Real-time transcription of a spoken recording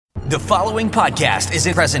The following podcast is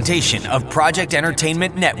a presentation of Project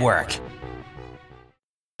Entertainment Network.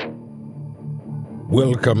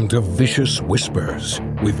 Welcome to Vicious Whispers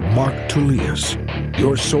with Mark Tullius,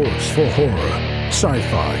 your source for horror,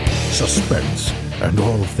 sci-fi, suspense, and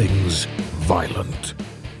all things violent.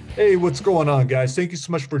 Hey, what's going on, guys? Thank you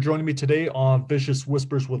so much for joining me today on Vicious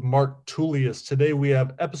Whispers with Mark Tullius. Today we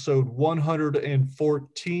have episode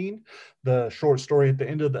 114. The short story at the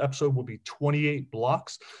end of the episode will be 28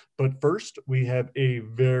 blocks. But first, we have a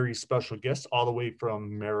very special guest all the way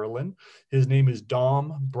from Maryland. His name is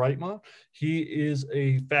Dom Brightma. He is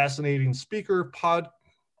a fascinating speaker,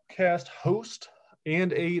 podcast host,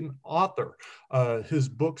 and an author. His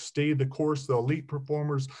book, Stay the Course, The Elite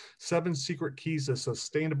Performers, 7 Secret Keys to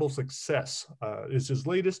Sustainable Success, is his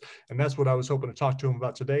latest, and that's what I was hoping to talk to him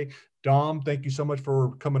about today. Dom, thank you so much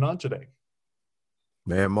for coming on today.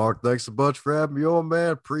 Man, Mark, thanks a bunch for having me on, man.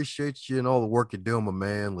 Appreciate you and all the work you're doing, my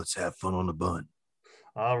man. Let's have fun on the bun.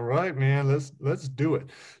 All right, man, let's do it.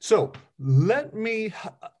 So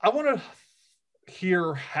I want to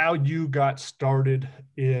hear how you got started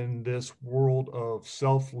in this world of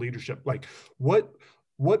self-leadership. Like what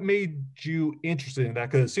made you interested in that?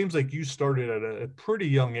 Because it seems like you started at a pretty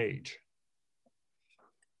young age.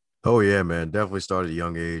 Oh yeah, man, definitely started at a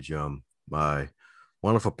young age. My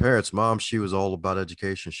wonderful parents, mom, she was all about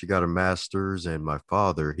education. She got her master's, and my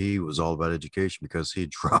father, he was all about education because he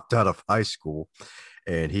dropped out of high school,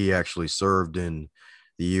 and he actually served in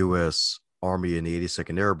the U.S. Army in the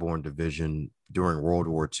 82nd Airborne Division during World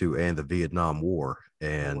War II and the Vietnam War.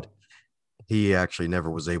 And he actually never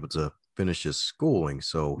was able to finish his schooling.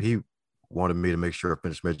 So he wanted me to make sure I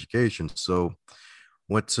finished my education. So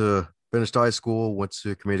finished high school, went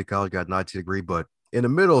to community college, got an IT degree. But in the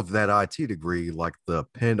middle of that IT degree, like the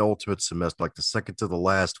penultimate semester, like the second to the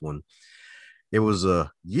last one, it was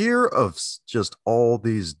a year of just all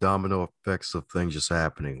these domino effects of things just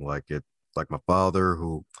happening. Like my father,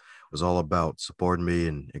 who was all about supporting me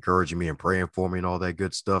and encouraging me and praying for me and all that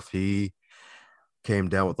good stuff. He came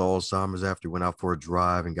down with Alzheimer's after he went out for a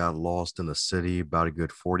drive and got lost in the city about a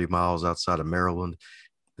good 40 miles outside of Maryland.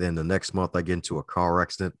 Then the next month, I get into a car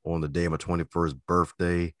accident on the day of my 21st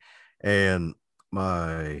birthday. And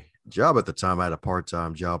my job at the time, I had a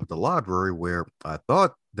part-time job at the library where I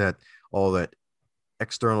thought that all that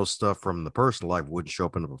external stuff from the personal life wouldn't show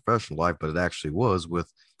up in the professional life, but it actually was, with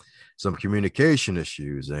some communication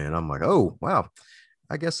issues. And I'm like, oh, wow,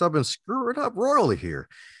 I guess I've been screwing up royally here.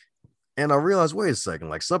 And I realized, wait a second,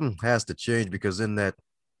 like something has to change, because in that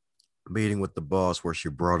meeting with the boss where she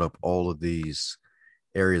brought up all of these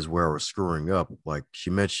areas where I was screwing up, like she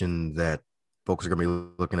mentioned that folks are going to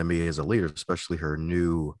be looking at me as a leader, especially her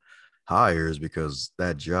new hires, because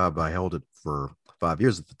that job, I held it for 5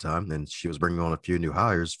 years at the time. And she was bringing on a few new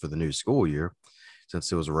hires for the new school year,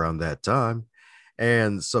 since it was around that time.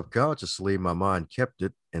 And subconsciously, my mind kept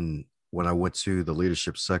it. And when I went to the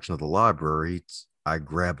leadership section of the library, I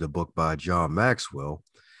grabbed a book by John Maxwell,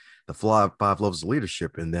 The Five Loves of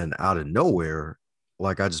Leadership. And then out of nowhere,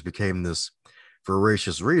 like I just became this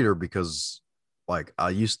voracious reader, because like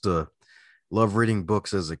I used to love reading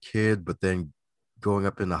books as a kid, but then going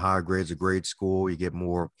up in the higher grades of grade school, you get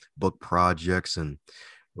more book projects. And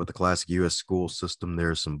with the classic U.S. school system,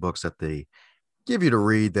 there's some books that they give you to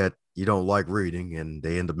read that you don't like reading, and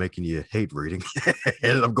they end up making you hate reading.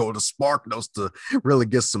 Ended up going to Spark Notes to really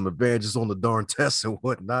get some advantages on the darn tests and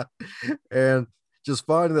whatnot. And just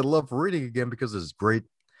finding that love for reading again, because there's great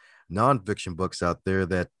nonfiction books out there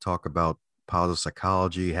that talk about positive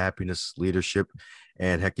psychology, happiness, leadership,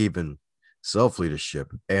 and heck, even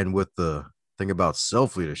self-leadership. And with the thing about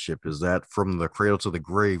self-leadership is that from the cradle to the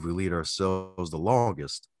grave, we lead ourselves the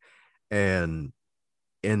longest. And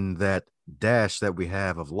in that dash that we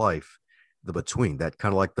have of life, the between, that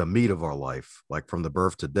kind of like the meat of our life, like from the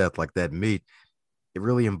birth to death, like that meat, it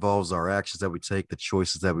really involves our actions that we take, the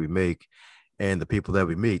choices that we make, and the people that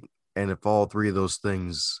we meet. And if all three of those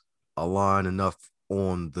things align enough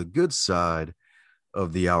on the good side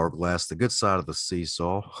of the hourglass, the good side of the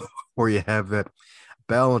seesaw, where you have that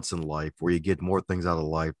balance in life, where you get more things out of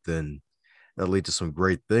life, then that lead to some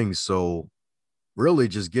great things. So really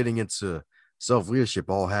just getting into self-leadership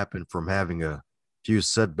all happened from having a few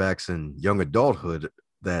setbacks in young adulthood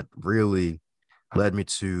that really led me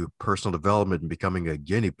to personal development and becoming a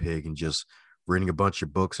guinea pig, and just reading a bunch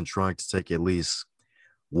of books and trying to take at least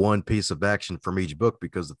one piece of action from each book.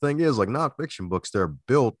 Because the thing is, like nonfiction books, they're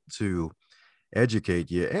built to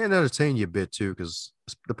educate you and entertain you a bit too, because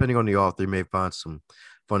depending on the author, you may find some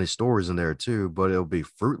funny stories in there too, but it'll be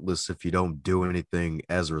fruitless if you don't do anything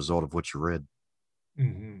as a result of what you read.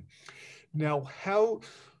 Mm-hmm. Now, how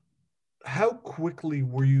how quickly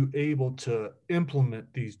were you able to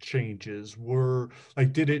implement these changes?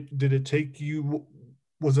 Did it take you,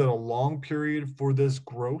 was it a long period for this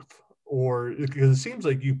growth? Or because it seems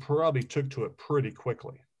like you probably took to it pretty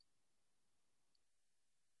quickly.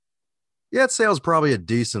 Yeah, I'd say it was probably a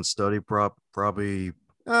decent study, probably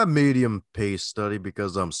a medium pace study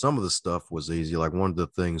because some of the stuff was easy. Like one of the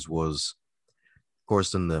things was, of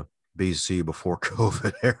course, in the BC before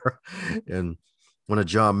COVID era, and one of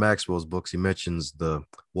John Maxwell's books, he mentions the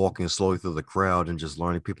walking slowly through the crowd and just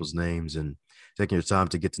learning people's names and taking your time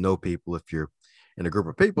to get to know people if you're in a group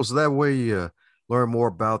of people. So that way you learn more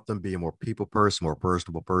about them, be a more people person, more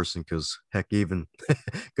personable person. Because heck, even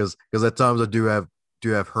because at times I do have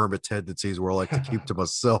hermit tendencies where I like to keep to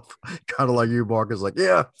myself, kind of like you, Marcus. Like,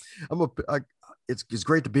 yeah, it's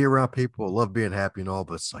great to be around people. I love being happy and all,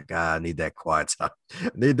 but it's like, I need that quiet time.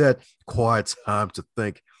 I need that quiet time to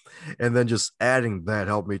think. And then just adding that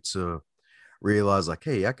helped me to realize, like,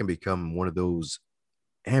 hey, I can become one of those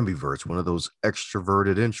ambiverts, one of those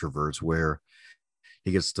extroverted introverts where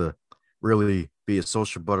he gets to really be a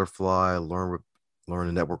social butterfly, learn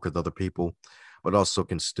to network with other people, but also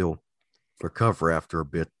can still recover after a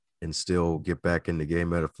bit and still get back in the game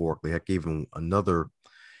metaphorically. Heck, even another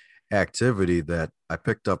activity that I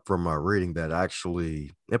picked up from my reading that I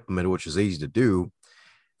actually implemented, which is easy to do,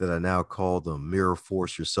 that I now call the mirror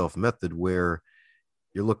force yourself method, where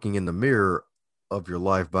you're looking in the mirror of your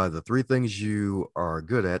life by the three things you are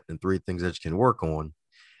good at and three things that you can work on,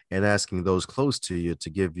 and asking those close to you to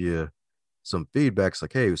give you some feedbacks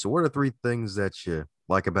like, hey, so what are three things that you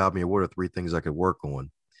like about me? Or what are three things I could work on?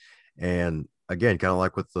 And again, kind of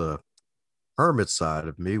like with the hermit side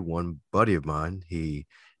of me, one buddy of mine, he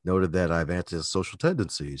noted that I have antisocial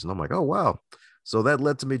tendencies. And I'm like, oh, wow. So that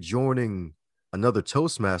led to me joining another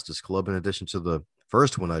Toastmasters club in addition to the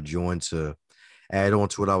first one I joined to add on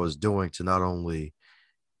to what I was doing to not only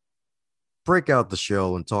break out the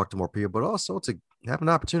shell and talk to more people, but also to have an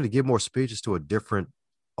opportunity to give more speeches to a different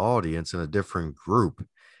audience and a different group.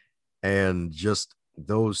 And just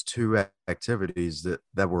those two activities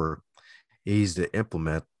that were easy to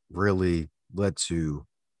implement really led to,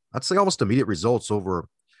 I'd say, almost immediate results over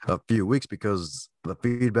a few weeks, because the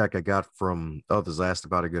feedback I got from others, I asked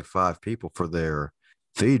about a good five people for their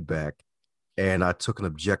feedback. And I took an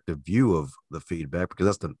objective view of the feedback, because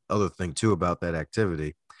that's the other thing too about that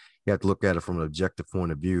activity. You have to look at it from an objective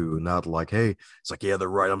point of view, not like, hey, it's like, yeah, they're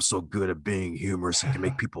right. I'm so good at being humorous and can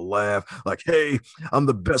make people laugh. Like, hey, I'm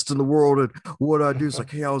the best in the world at what I do. It's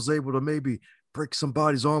like, hey, I was able to maybe break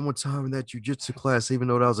somebody's arm one time in that jujitsu class, even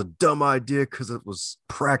though that was a dumb idea because it was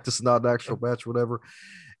practice, not an actual match, whatever.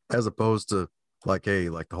 As opposed to like, hey,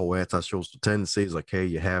 like the whole antisocial tendencies, like, hey,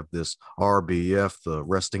 you have this RBF, the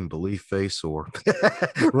resting belief face, or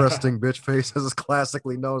resting bitch face, as it's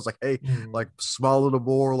classically known. It's like, hey, Mm. like smile a little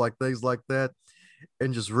more, like things like that.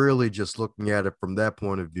 And just really just looking at it from that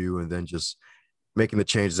point of view, and then just making the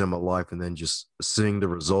changes in my life, and then just seeing the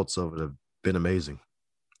results of it have been amazing.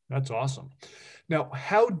 That's awesome. Now,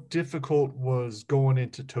 how difficult was going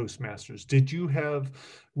into Toastmasters? Did you have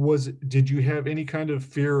any kind of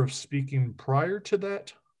fear of speaking prior to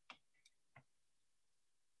that?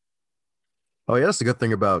 Oh, yeah, that's the good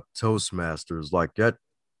thing about Toastmasters. Like that,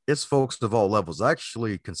 it's folks of all levels. I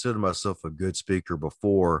actually consider myself a good speaker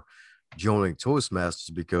before joining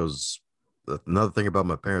Toastmasters, because another thing about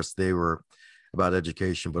my parents, they were about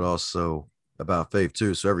education, but also about faith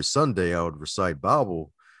too. So every Sunday I would recite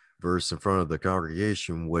Bible verse in front of the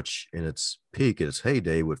congregation, which in its peak, in its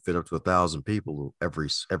heyday, would fit up to 1,000 people every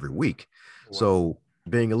week. Wow. So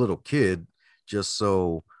being a little kid, just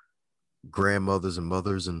so grandmothers and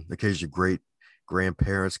mothers and occasionally great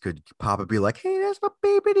grandparents could pop and be like, hey, that's my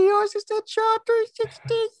baby, the yours is that John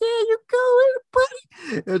 360. Yeah, you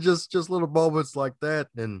go, buddy. And just little moments like that.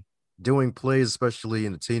 And doing plays, especially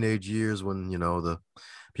in the teenage years when, the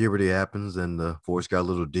puberty happens and the voice got a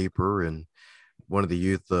little deeper. And one of the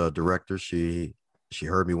youth directors, she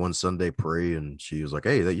heard me one Sunday pray, and she was like,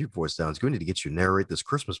 hey, that your voice sounds good. We need to get you to narrate this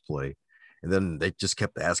Christmas play. And then they just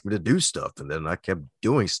kept asking me to do stuff. And then I kept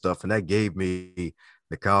doing stuff. And that gave me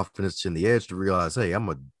the confidence and the edge to realize, hey, I'm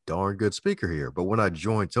a darn good speaker here. But when I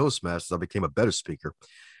joined Toastmasters, I became a better speaker,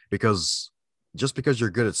 because just because you're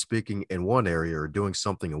good at speaking in one area or doing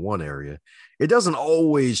something in one area, it doesn't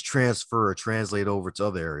always transfer or translate over to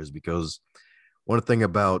other areas. Because one thing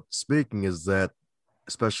about speaking is that,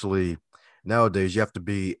 especially nowadays, you have to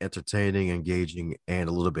be entertaining, engaging, and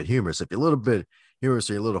a little bit humorous. If you're a little bit humorous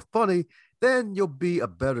or you're a little funny, then you'll be a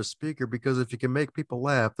better speaker, because if you can make people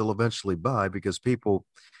laugh, they'll eventually buy, because people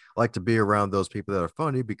like to be around those people that are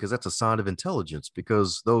funny because that's a sign of intelligence.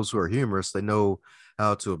 Because those who are humorous, they know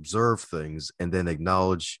how to observe things and then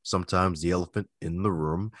acknowledge sometimes the elephant in the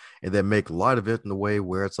room and then make light of it in a way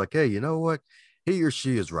where it's like, hey, you know what? He or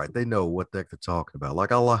she is right. They know what the heck they're talking about.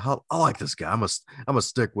 Like I like this guy. I'm a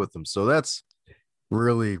stick with them. So that's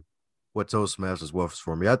really what Toastmasters was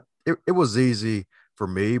for me. It was easy for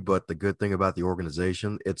me, but the good thing about the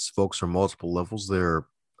organization, it's folks from multiple levels. There are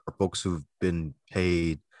folks who've been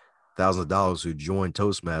paid thousands of dollars who join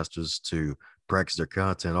Toastmasters to practice their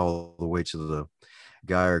content, all the way to the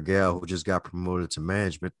guy or gal who just got promoted to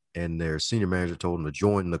management and their senior manager told them to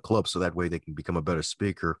join the club so that way they can become a better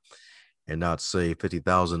speaker and not say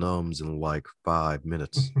 50,000 ums in like 5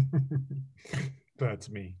 minutes. That's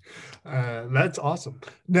me. That's awesome.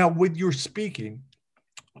 Now, with your speaking,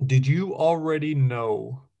 did you already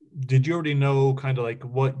know kind of like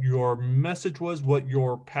what your message was, what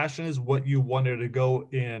your passion is, what you wanted to go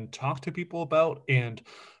and talk to people about? And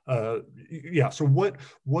yeah, so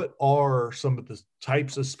what are some of the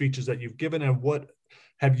types of speeches that you've given, and what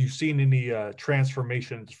have you seen any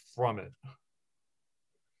transformations from it?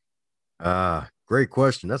 Great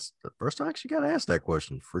question. That's the first time I actually got asked that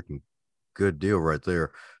question. Freaking good deal right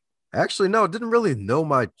there. Actually, no, didn't really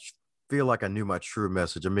know feel like I knew my true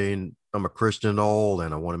message. I mean, I'm a Christian and all,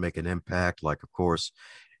 and I want to make an impact, like, of course,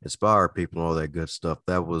 inspire people and all that good stuff.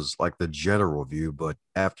 That was like the general view. But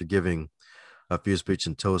after giving a few speeches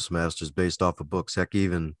in Toastmasters based off of books, heck,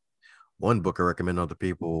 even one book I recommend other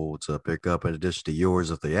people to pick up in addition to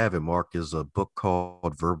yours if they have it, Mark, is a book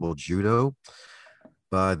called Verbal Judo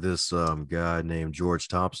by this guy named George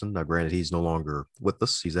Thompson. Now, granted, he's no longer with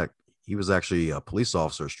us. He was actually a police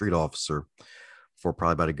officer, a street officer for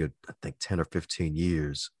probably about a good, I think, 10 or 15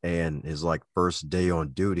 years. And his like first day on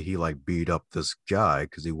duty, he like beat up this guy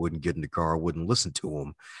because he wouldn't get in the car, wouldn't listen to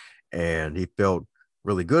him. And he felt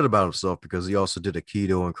really good about himself because he also did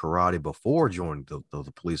Aikido and karate before joining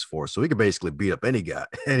the police force. So he could basically beat up any guy,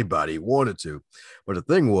 anybody he wanted to. But the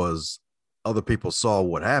thing was, other people saw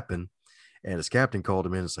what happened. And his captain called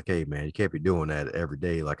him in. It's like, hey, man, you can't be doing that every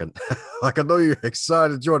day. Like, like I know you're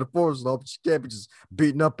excited to join the force and all, but you can't be just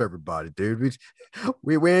beating up everybody, dude.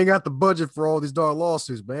 We ain't got the budget for all these darn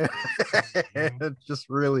lawsuits, man. And it just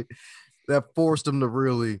really, that forced him to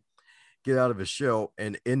really get out of his shell.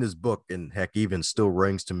 And in his book, and heck, even still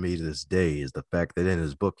rings to me to this day, is the fact that in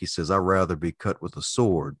his book, he says, I'd rather be cut with a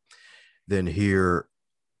sword than hear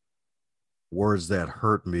words that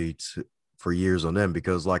hurt me for years on end,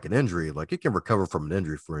 because like an injury, like you can recover from an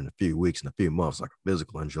injury for in a few weeks and a few months, like a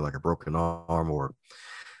physical injury, like a broken arm or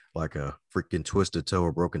like a freaking twisted toe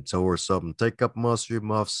or broken toe or something. Take a couple months, few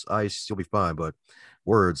months, ice, you'll be fine. But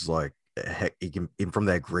words, like, heck, even from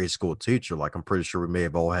that grade school teacher, like I'm pretty sure we may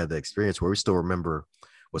have all had that experience where we still remember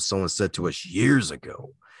what someone said to us years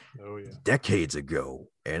ago, decades ago.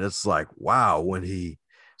 And it's like, wow, when he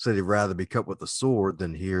said he'd rather be cut with a sword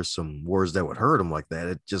than hear some words that would hurt him like that,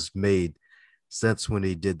 it just made sense when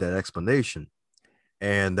he did that explanation.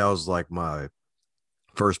 And that was like my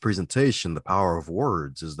first presentation. The power of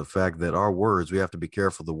words is the fact that our words, we have to be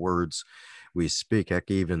careful the words we speak. Heck,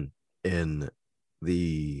 even in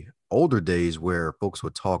the older days where folks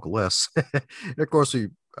would talk less. Of course,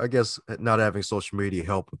 I guess not having social media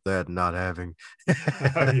help with that, not having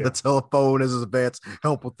the telephone as advanced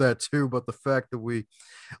help with that too. But the fact that we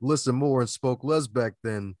listened more and spoke less back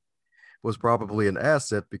then was probably an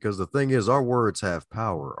asset, because the thing is, our words have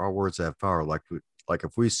power. Our words have power. Like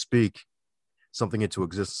if we speak something into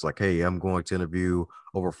existence, like, hey, I'm going to interview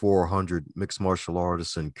over 400 mixed martial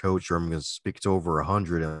artists and coach, or I'm going to speak to over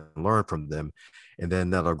 100 and learn from them. And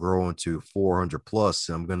then that'll grow into 400 plus.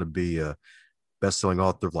 I'm going to be a best-selling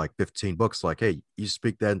author of like 15 books. Like, hey, you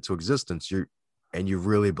speak that into existence, you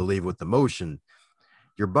really believe with emotion,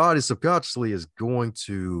 your body subconsciously is going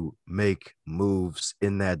to make moves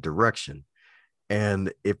in that direction.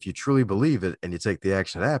 And if you truly believe it and you take the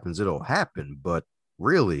action that happens, it'll happen. But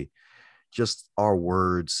really, just our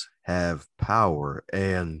words have power.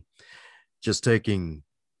 And just taking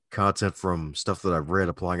content from stuff that I've read,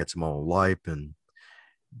 applying it to my own life, and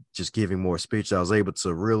just giving more speech, I was able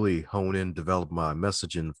to really hone in, develop my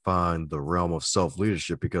message, and find the realm of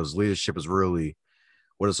self-leadership, because leadership is really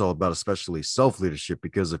what it's all about, especially self-leadership.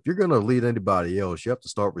 Because if you're going to lead anybody else, you have to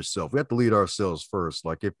start with yourself. We have to lead ourselves first.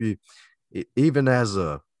 Like even as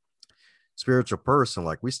a spiritual person,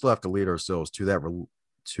 like we still have to lead ourselves to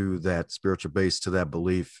that spiritual base, to that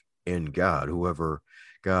belief in God, whoever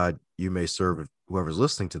God you may serve, whoever's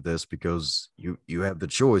listening to this, because you have the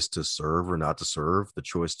choice to serve or not to serve, the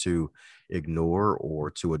choice to ignore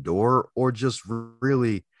or to adore, or just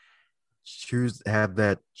really have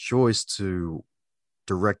that choice to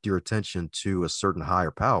direct your attention to a certain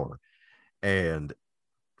higher power. And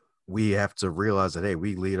we have to realize that, hey,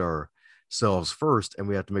 we lead ourselves first, and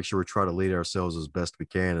we have to make sure we try to lead ourselves as best we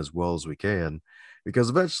can, as well as we can, because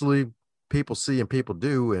eventually people see and people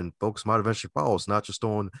do, and folks might eventually follow. It's not just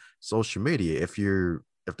on social media.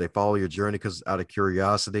 If they follow your journey because out of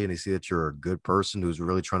curiosity and they see that you're a good person who's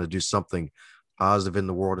really trying to do something positive in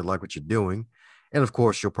the world and like what you're doing, and of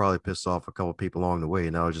course you'll probably piss off a couple of people along the way,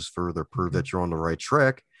 and that'll just further prove that you're on the right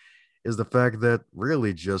track, is the fact that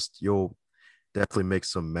really just you'll definitely make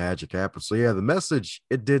some magic happen. So yeah, the message,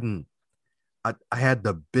 it didn't, I had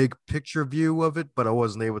the big picture view of it, but I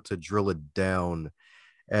wasn't able to drill it down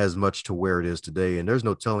as much to where it is today. And there's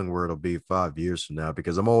no telling where it'll be 5 years from now,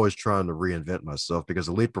 because I'm always trying to reinvent myself, because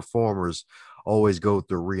elite performers always go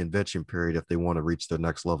through a reinvention period if they want to reach their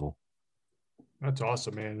next level. That's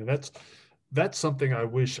awesome, man. And that's something I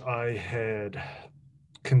wish I had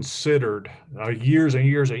considered years and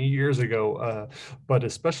years and years ago. But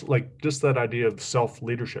especially like just that idea of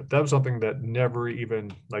self-leadership, that was something that never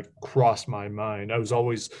even like crossed my mind. I was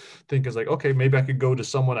always thinking like, okay, maybe I could go to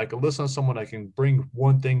someone, I could listen to someone, I can bring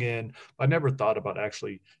one thing in. I never thought about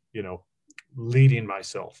actually, leading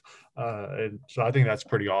myself. And so I think that's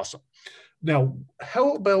pretty awesome. Now,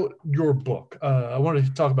 how about your book? I wanted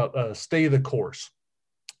to talk about Stay the Course.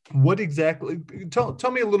 What exactly,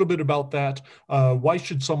 tell me a little bit about that. Why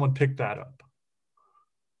should someone pick that up?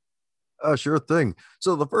 Sure thing.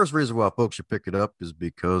 So the first reason why folks should pick it up is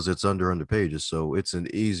because it's under 100 pages. So it's an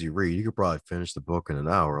easy read. You could probably finish the book in an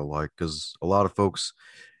hour, like, because a lot of folks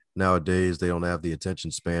nowadays, they don't have the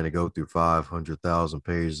attention span to go through 500,000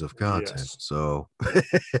 pages of content. Yes. So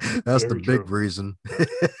that's Very the big true. reason.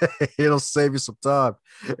 It'll save you some time.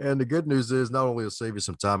 And the good news is not only it'll save you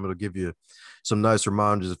some time, it'll give you some nice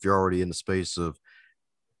reminders if you're already in the space of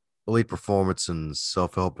elite performance and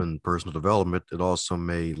self-help and personal development. It also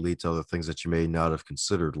may lead to other things that you may not have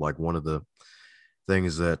considered. Like one of the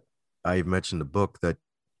things that I mentioned in the book that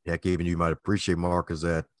heck, even you might appreciate, Mark, is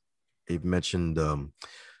that he mentioned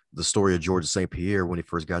the story of Georges St-Pierre when he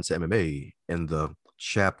first got into MMA in the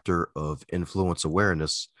chapter of influence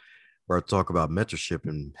awareness, where I talk about mentorship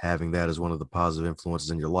and having that as one of the positive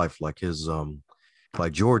influences in your life. Like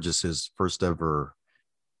like Georges, his first ever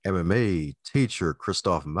MMA teacher,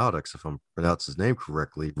 Christophe Maldex, if I'm pronouncing his name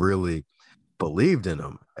correctly, really believed in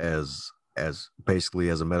him as basically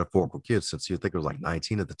as a metaphorical kid, since you think it was like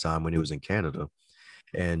 19 at the time when he was in Canada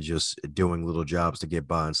and just doing little jobs to get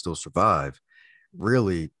by and still survive.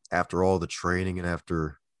 Really, after all the training and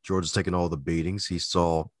after George is taking all the beatings, he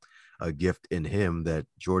saw a gift in him that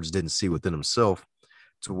George didn't see within himself,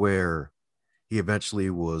 to where he eventually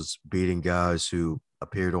was beating guys who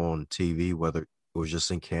appeared on TV, whether it was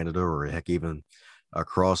just in Canada or heck, even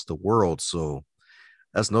across the world. So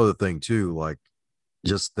that's another thing too. Like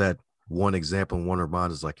just that one example and one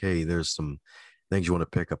reminder is like, hey, there's some things you want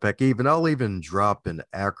to pick up. Heck, I'll even drop an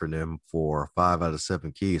acronym for 5 out of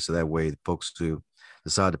 7 keys. So that way the folks who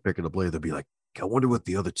decide to pick it up later, they'll be like, I wonder what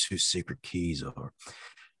the other 2 secret keys are.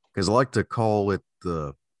 Because I like to call it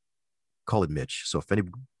Mitch. So if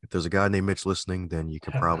there's a guy named Mitch listening, then you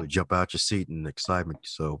can probably jump out your seat in excitement.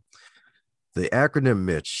 So the acronym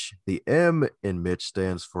Mitch, the M in Mitch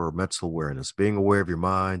stands for mental awareness, being aware of your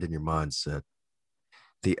mind and your mindset.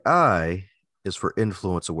 The I is for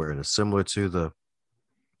influence awareness, similar to the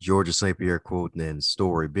Georges St-Pierre quote and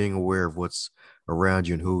story, being aware of what's around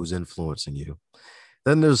you and who's influencing you.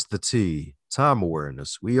 Then there's the T, time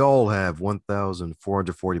awareness. We all have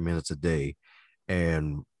 1,440 minutes a day,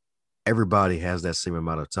 and everybody has that same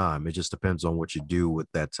amount of time. It just depends on what you do with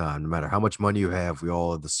that time. No matter how much money you have, we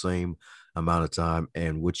all have the same amount of time,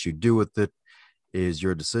 and what you do with it is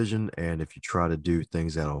your decision. And if you try to do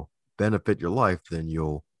things that'll benefit your life, then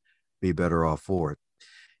you'll be better off for it.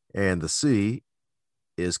 And the C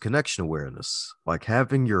is connection awareness, like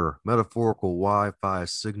having your metaphorical Wi-Fi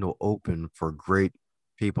signal open for great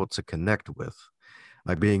people to connect with,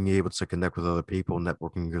 like being able to connect with other people,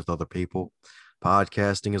 networking with other people.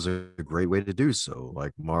 Podcasting is a great way to do so.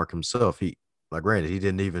 Like Mark himself, granted, he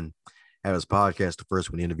didn't even have his podcast at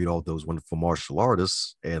first when he interviewed all those wonderful martial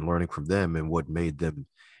artists and learning from them and what made them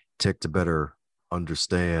tick to better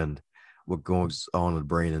understand what goes on in the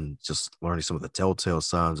brain, and just learning some of the telltale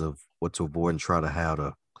signs of what to avoid and try to how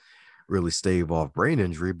to really stave off brain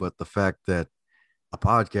injury. But the fact that a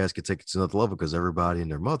podcast could take it to another level, because everybody and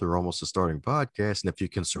their mother almost is starting podcasts. And if you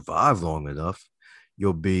can survive long enough,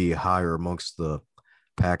 you'll be higher amongst the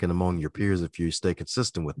pack and among your peers if you stay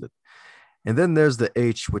consistent with it. And then there's the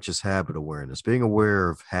H, which is habit awareness, being aware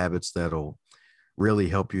of habits that'll really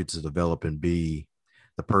help you to develop and be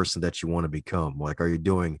the person that you want to become. Like, are you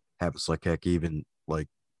doing habits like heck, even like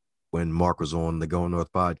when Mark was on the Going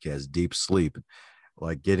North podcast, deep sleep,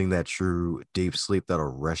 like getting that true deep sleep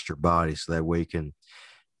that'll rest your body so that way you can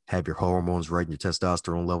have your hormones right and your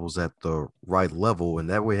testosterone levels at the right level. And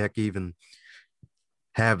that way, heck, even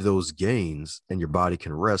have those gains and your body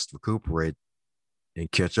can rest, recuperate,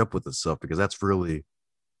 and catch up with itself, because that's really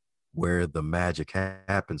where the magic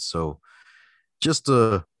happens. So, just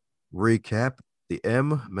to recap, the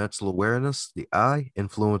M, mental awareness, the I,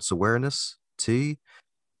 influence awareness, T,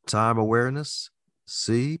 time awareness,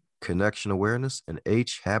 C, connection awareness, and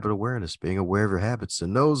H, habit awareness, being aware of your habits.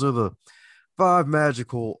 And those are the 5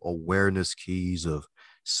 magical awareness keys of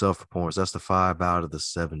self-performance. That's the 5 out of the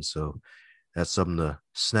 7. So that's something to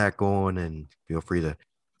snack on, and feel free to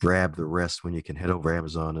grab the rest when you can head over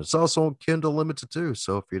Amazon. It's also on Kindle Limited too.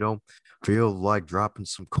 So if you don't feel like dropping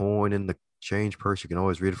some coin in the change purse, you can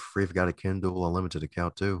always read it for free if you got a Kindle Unlimited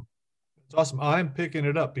account too. It's awesome. I'm picking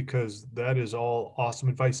it up because that is all awesome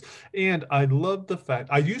advice. And I love the fact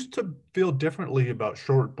I used to feel differently about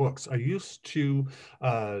short books. I used to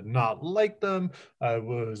not like them. I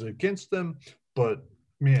was against them, but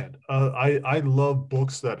man, I love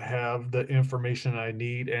books that have the information I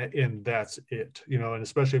need, and that's it, and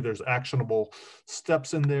especially if there's actionable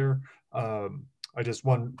steps in there. I just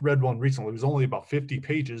read one recently. It was only about 50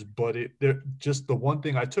 pages, but just the one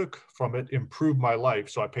thing I took from it improved my life.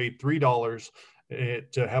 So I paid $3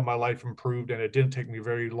 to have my life improved, and it didn't take me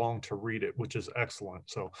very long to read it, which is excellent.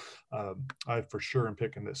 So I for sure am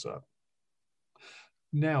picking this up.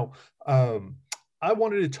 Now, I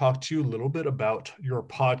wanted to talk to you a little bit about your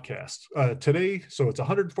podcast today. So it's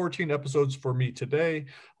 114 episodes for me today.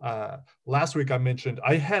 Last week I mentioned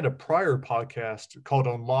I had a prior podcast called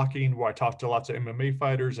Unlocking, where I talked to lots of MMA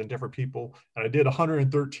fighters and different people. And I did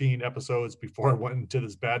 113 episodes before I went into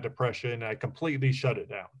this bad depression. I completely shut it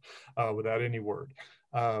down without any word.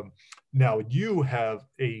 Now you have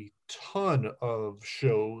a ton of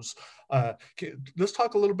shows. Let's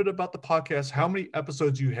talk a little bit about the podcast. How many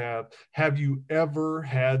episodes you have? Have you ever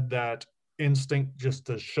had that instinct just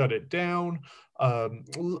to shut it down? I'd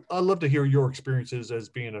love to hear your experiences as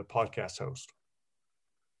being a podcast host.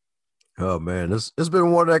 Oh man, it's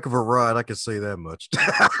been one heck of a ride. I can say that much.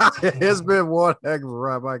 It's been one heck of a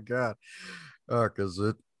ride. My God, because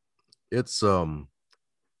it's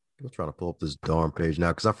I'm trying to pull up this darn page now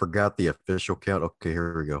because I forgot the official count. Okay,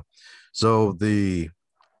 here we go. So the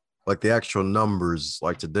actual numbers,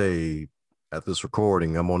 like today at this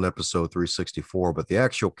recording, I'm on episode 364, but the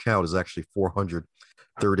actual count is actually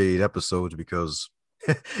 438 episodes, because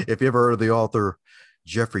if you ever heard of the author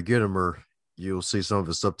Jeffrey Gitomer, you'll see some of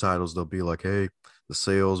his subtitles. They'll be like, hey, the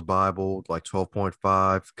Sales Bible, like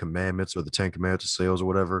 12.5 commandments, or the 10 commandments of sales, or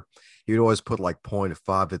whatever. He'd always put like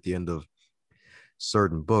 0.5 at the end of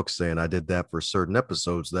certain books, saying I did that for certain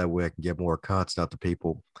episodes. That way I can get more content out to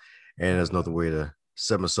people. And there's another way to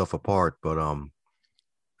set myself apart. But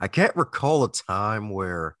I can't recall a time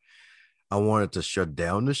where I wanted to shut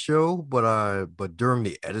down the show, but during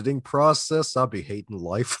the editing process, I'll be hating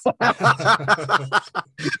life.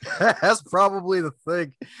 That's probably the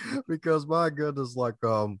thing, because my goodness,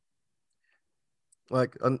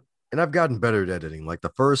 and I've gotten better at editing. Like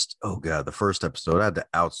the first episode, I had to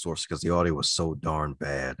outsource because the audio was so darn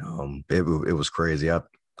bad. It was crazy. I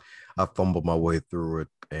fumbled my way through it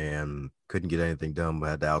and couldn't get anything done, but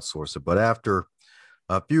I had to outsource it. But after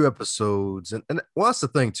a few episodes, and well, that's the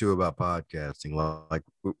thing too about podcasting. Like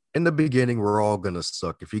in the beginning, we're all gonna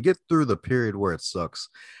suck. If you get through the period where it sucks,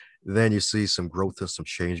 then you see some growth and some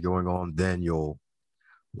change going on, then you'll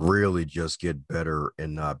really just get better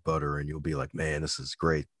and not butter, and you'll be like, man, this is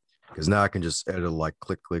great. Because now I can just edit like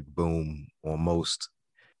click, click, boom on most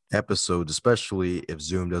episodes, especially if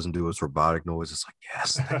Zoom doesn't do its robotic noise. It's like,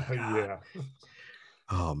 yes. Yeah.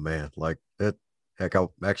 Oh, man. Like that. Heck, funny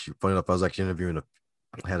enough, I was actually interviewing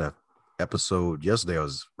had a episode yesterday. I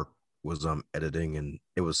was editing, and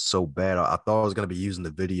it was so bad. I thought I was going to be using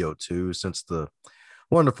the video too, since the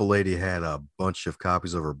wonderful lady had a bunch of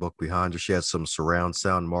copies of her book behind her. She had some surround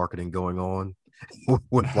sound marketing going on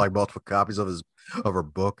with like multiple copies of her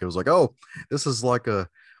book. It was like, oh, this is like a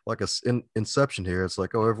Inception here. It's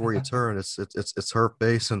like, oh, everywhere you turn, it's her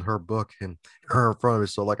face and her book and her in front of me.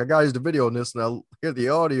 So like, I got to use the video in this, and I hear the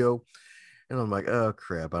audio, and I'm like, oh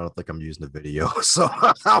crap, I don't think I'm using the video. So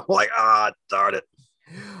I'm like, darn it.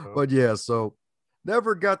 But yeah, so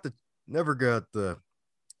never got the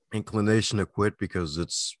inclination to quit, because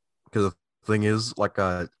the thing is, like,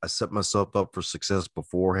 I set myself up for success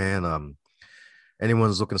beforehand.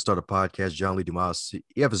 Anyone's looking to start a podcast, John Lee Dumas,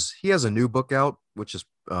 he has a new book out, which is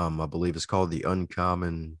I believe it's called The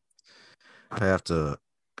Uncommon Path to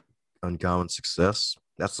Uncommon Success.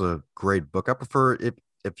 that's a great book. I prefer it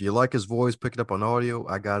if you like his voice, pick it up on audio.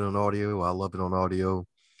 I got it on audio. I love it on audio.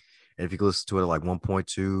 And if you can listen to it at like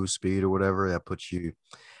 1.2 speed or whatever, that puts you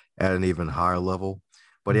at an even higher level.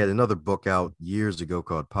 But he had another book out years ago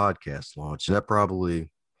called Podcast Launch. And I'd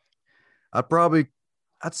probably,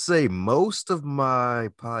 I'd say most of my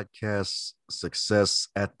podcast success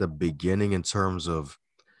at the beginning in terms of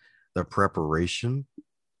the preparation,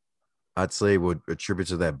 I'd say would attribute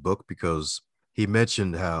to that book because he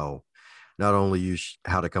mentioned how not only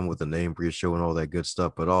how to come with a name for your show and all that good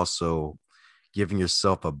stuff, but also giving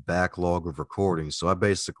yourself a backlog of recordings. So I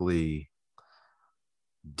basically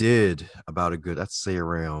did about a good, I'd say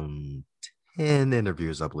around 10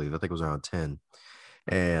 interviews, I believe. I think it was around 10.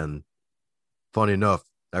 And funny enough,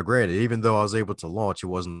 now granted, even though I was able to launch, it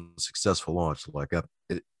wasn't a successful launch. Like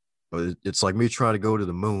it's like me trying to go to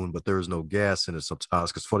the moon, but there's no gas in it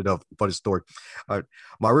sometimes. Because funny enough, funny story.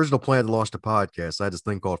 My original plan to launch the podcast, I had this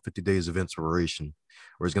thing called 50 Days of Inspiration,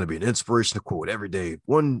 where it's going to be an inspirational quote every day,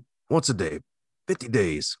 once a day, 50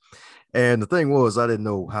 days. And the thing was, I didn't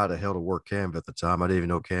know how the hell to work Canva at the time. I didn't even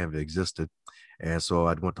know Canva existed. And so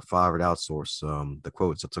I went to Fiverr to outsource the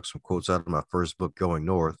quotes. I took some quotes out of my first book, Going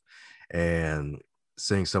North, and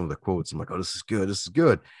seeing some of the quotes. I'm like, oh, this is good. This is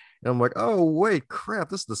good. And I'm like, oh, wait, crap.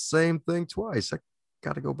 This is the same thing twice. I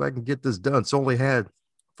got to go back and get this done. So only had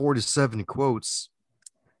 47 quotes,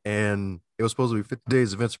 and it was supposed to be 50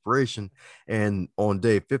 days of inspiration. And on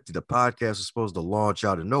day 50, the podcast was supposed to launch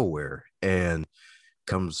out of nowhere. And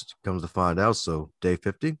comes to find out, so day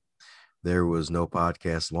 50, there was no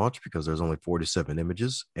podcast launch because there's only 47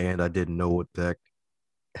 images, and I didn't know what the heck,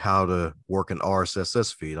 how to work an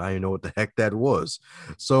RSS feed. I didn't know what the heck that was.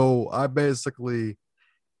 So I basically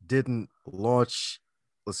didn't launch.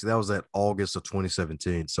 Let's see, that was at August of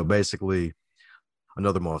 2017. So basically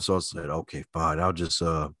another month. So I said, okay, fine. I'll just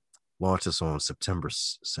launch this on September,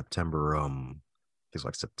 it's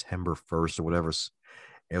like September 1st or whatever.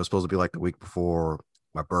 It was supposed to be like the week before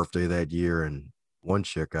my birthday that year. And one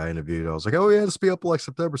chick I interviewed, I was like, oh yeah, this be up like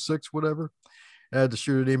September 6th, whatever. I had to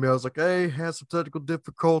shoot an email. I was like, hey, had some technical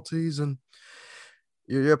difficulties and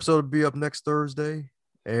your episode will be up next Thursday.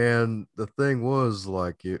 And the thing was,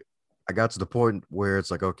 like, I got to the point where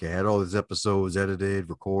it's like, okay, I had all these episodes edited,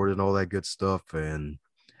 recorded, and all that good stuff. And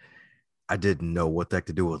I didn't know what the heck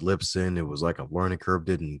to do with Libsyn. It was like a learning curve,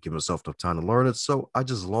 didn't give myself enough time to learn it. So I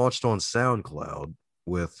just launched on SoundCloud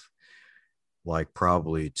with like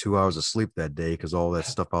probably 2 hours of sleep that day because all that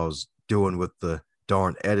stuff I was doing with the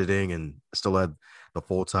darn editing, and still had the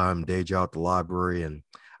full-time day job at the library, and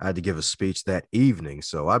I had to give a speech that evening.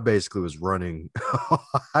 So I basically was running.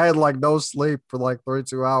 I had like no sleep for like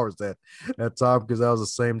 32 hours that time because that was the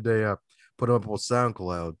same day I put up on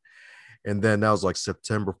SoundCloud. And then that was like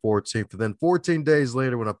September 14th. And then 14 days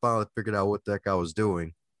later, when I finally figured out what the heck I was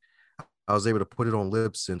doing, I was able to put it on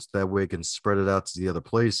Libsyn so that way I can spread it out to the other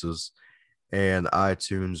places. And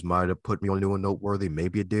iTunes might have put me on New and Noteworthy.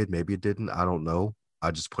 Maybe it did, maybe it didn't. I don't know. I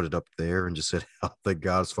just put it up there and just said, oh, thank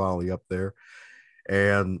God it's finally up there.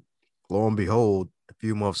 And lo and behold, a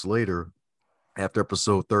few months later, after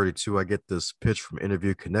episode 32, I get this pitch from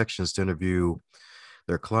Interview Connections to interview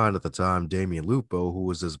their client at the time, Damian Lupo, who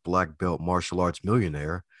was this black belt martial arts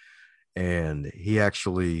millionaire. And he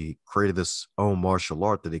actually created this own martial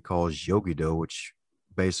art that he calls Yogi-Do, which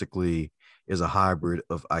basically is a hybrid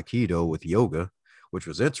of Aikido with yoga, which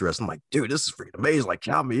was interesting. I'm like, dude, this is freaking amazing. Like,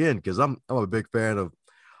 count me in, because I'm a big fan of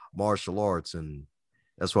martial arts, and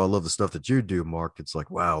that's why I love the stuff that you do, Mark. It's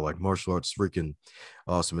like, wow, like martial arts is freaking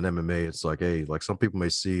awesome. In MMA, it's like, hey, like some people may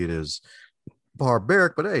see it as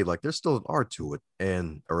barbaric, but hey, like there's still an art to it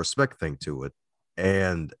and a respect thing to it.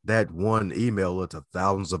 And that one email led to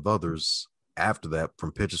thousands of others after that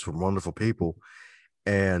from pitches from wonderful people.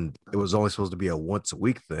 And it was only supposed to be a once a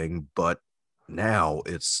week thing, but now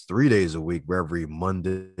it's 3 days a week, where every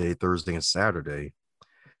Monday, Thursday, and Saturday,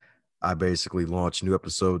 I basically launch new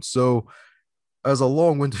episodes. So as a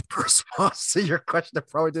long-winded response to your question, that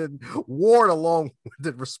probably didn't warrant a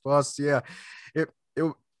long-winded response. Yeah, it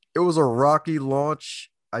was a rocky launch.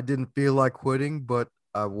 I didn't feel like quitting, but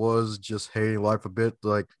I was just hating life a bit,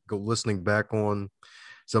 like listening back on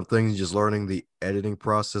some things, just learning the editing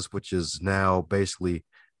process, which is now basically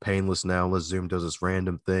painless now, unless Zoom does this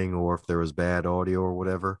random thing or if there was bad audio or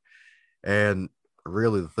whatever. And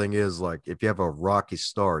really the thing is, like, if you have a rocky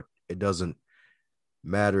start, it doesn't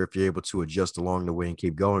matter if you're able to adjust along the way and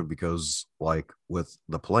keep going, because like with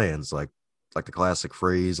the plans, like the classic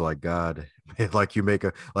phrase, like God, like you make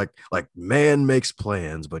a like man makes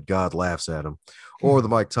plans, but God laughs at him. Or the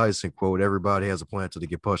Mike Tyson quote, everybody has a plan till they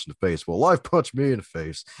get punched in the face. Well, life punched me in the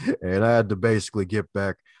face, and I had to basically get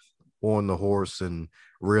back on the horse and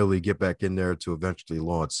really get back in there to eventually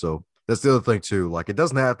launch. So that's the other thing too. Like it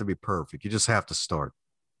doesn't have to be perfect. You just have to start.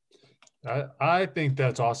 I think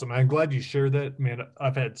that's awesome. I'm glad you shared that, man.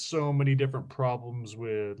 I've had so many different problems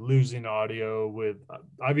with losing audio.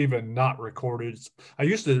 I've even not recorded. I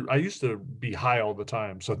used to be high all the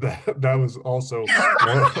time, so that was also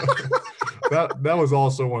that was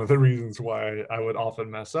also one of the reasons why I would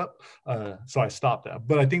often mess up. So I stopped that.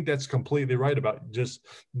 But I think that's completely right about just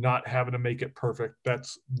not having to make it perfect.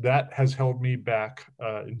 That has held me back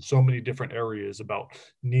in so many different areas about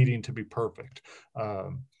needing to be perfect.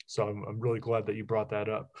 So I'm really glad that you brought that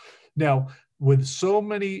up. Now, with so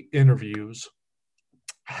many interviews,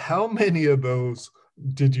 how many of those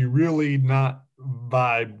did you really not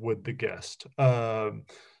vibe with the guest?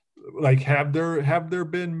 Like, have there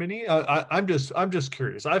been many? I'm just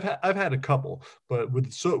curious. I've had a couple, but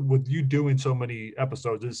with you doing so many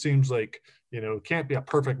episodes, it seems like it can't be a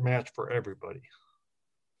perfect match for everybody.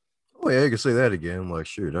 Oh yeah, you can say that again. Like,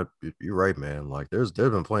 shoot, you're right, man. Like, there's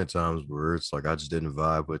been plenty of times where it's like I just didn't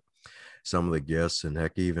vibe with some of the guests, and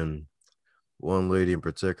heck, even one lady in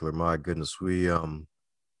particular. My goodness, yep.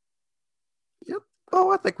 Oh,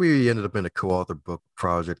 I think we ended up in a co-author book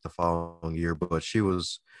project the following year, but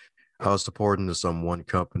I was supporting this one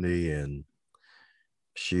company, and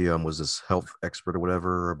she was this health expert or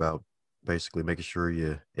whatever about basically making sure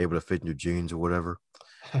you're able to fit in your jeans or whatever.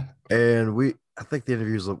 And I think the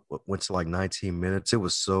interviews went to like 19 minutes. It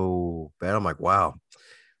was so bad. I'm like, wow,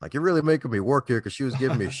 like you're really making me work here, because she was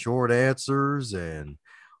giving me short answers and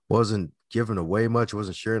wasn't giving away much,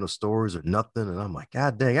 wasn't sharing the stories or nothing. And I'm like,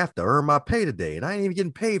 God dang, I have to earn my pay today. And I ain't even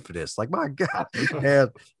getting paid for this. Like, my God.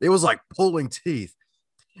 And it was like pulling teeth.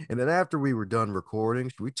 And then after we were done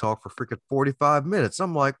recording, we talked for freaking 45 minutes.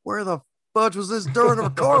 I'm like, where the fudge was this during the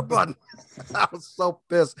record button? I was so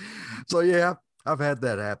pissed. So yeah, I've had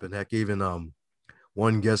that happen. Heck, even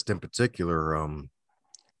one guest in particular,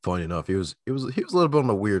 funny enough, he was a little bit on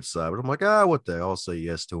the weird side, but I'm like, what the hell? I'll say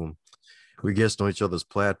yes to him. We guest on each other's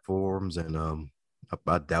platforms, and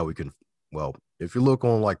I doubt we can. Well, if you look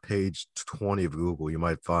on like page 20 of Google, you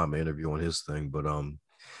might find my interview on his thing. But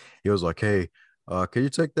he was like, hey, can you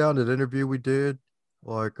take down that interview we did?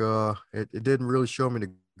 Like, it didn't really show me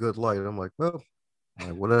the good light. I'm like, well,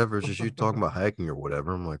 like, whatever. It's just you talking about hiking or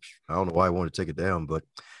whatever. I'm like, I don't know why I wanted to take it down, but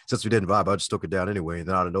since we didn't vibe, I just took it down anyway. And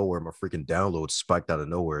then out of nowhere, my freaking download spiked out of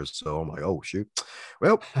nowhere. So I'm like, oh shoot.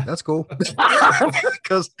 Well, that's cool.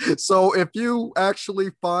 Because so if you actually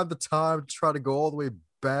find the time to try to go all the way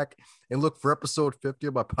back and look for episode 50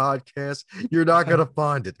 of my podcast, you're not gonna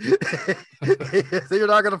find it. You're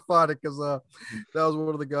not gonna find it, because that was one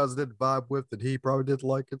of the guys that didn't vibe with, and he probably didn't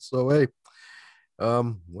like it. So hey,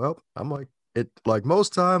 well, I'm like, it like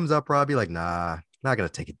most times I'll probably be like, nah, not gonna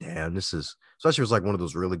take it down. This is, especially if it was like one of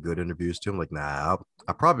those really good interviews too. I'm like, nah,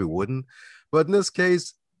 I probably wouldn't. But in this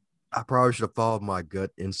case, I probably should have followed my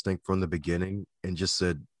gut instinct from the beginning and just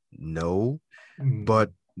said no.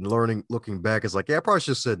 But looking back, it's like, yeah, I probably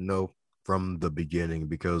should have said no from the beginning,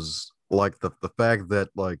 because like the fact that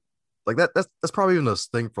like that's probably even a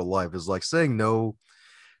thing for life, is like saying no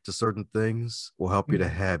to certain things will help you to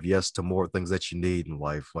have yes to more things that you need in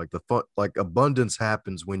life. Like like abundance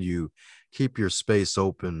happens when you keep your space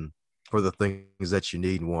open for the things that you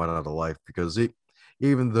need and want out of life. Because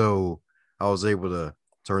even though I was able to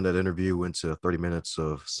turn that interview into 30 minutes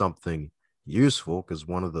of something useful, because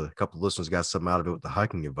one of the couple of listeners got something out of it with the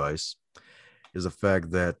hiking advice, is the fact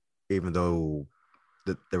that even though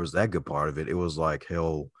there was that good part of it, it was like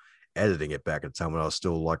hell editing it back at the time when I was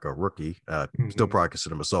still like a rookie. Still probably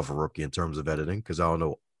consider myself a rookie in terms of editing, because I don't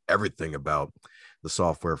know everything about the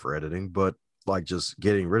software for editing. But like just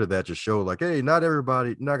getting rid of that just showed like, hey, not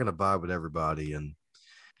everybody, not going to vibe with everybody. And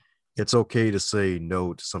it's okay to say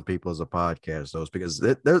no to some people as a podcast host, because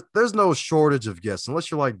there's no shortage of guests unless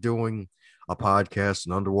you're like doing a podcast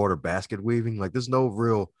in underwater basket weaving. Like there's no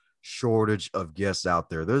real shortage of guests out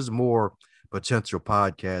there. There's more potential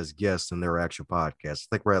podcast guests than their actual podcasts. I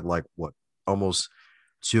think we're at like what, almost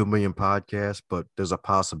 2 million podcasts, but there's a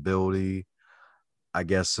possibility, I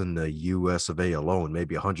guess, in the US of A alone,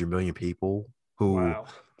 maybe 100 million people who Wow.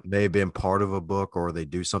 may have been part of a book, or they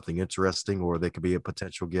do something interesting, or they could be a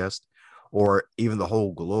potential guest, or even the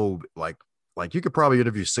whole globe. Like you could probably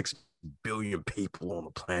interview 6 billion people on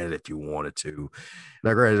the planet if you wanted to.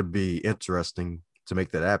 Now, granted, it'd be interesting to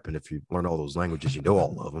make that happen if you learn all those languages, you know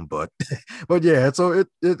all of them. But but yeah, so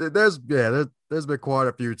there's been quite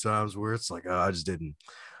a few times where it's like, oh, I just didn't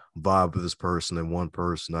vibe with this person. And one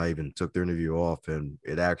person, I even took their interview off, and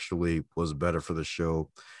it actually was better for the show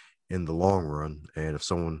in the long run. And if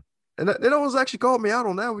someone, and it always actually called me out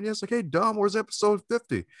on that when it's like, hey Dom, where's episode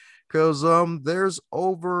 50? because there's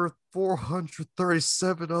over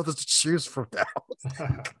 437 others to choose from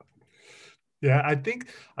now. Yeah, I think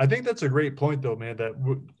that's a great point though, man, that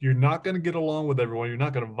you're not going to get along with everyone. You're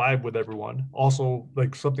not going to vibe with everyone. Also,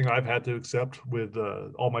 like something I've had to accept with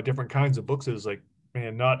all my different kinds of books is like,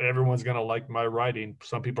 man, not everyone's going to like my writing.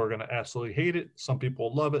 Some people are going to absolutely hate it. Some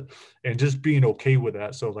people love it, and just being okay with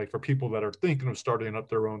that. So like for people that are thinking of starting up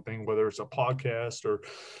their own thing, whether it's a podcast or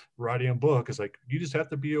writing a book, it's like, you just have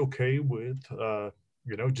to be okay with,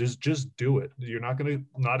 just do it.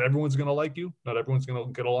 Not everyone's gonna like you, not everyone's gonna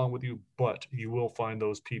get along with you, but you will find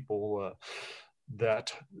those people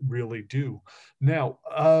that really do. Now,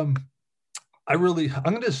 I'm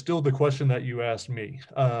gonna steal the question that you asked me,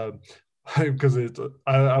 because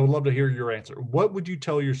I would love to hear your answer. What would you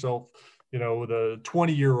tell yourself, the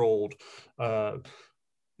 20-year-old,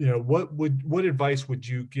 what advice would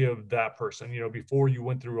you give that person, before you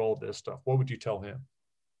went through all this stuff? What would you tell him?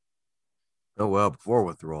 Oh, well, before I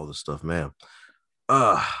went through all this stuff, man.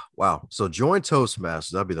 Wow. So join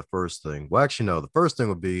Toastmasters. That'd be the first thing. Well, actually, no. The first thing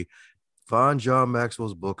would be find John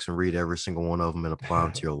Maxwell's books and read every single one of them and apply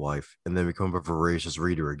them to your life, and then become a voracious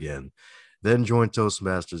reader again. Then join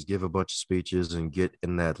Toastmasters, give a bunch of speeches, and get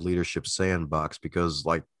in that leadership sandbox, because,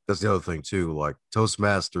 like, that's the other thing, too. Like,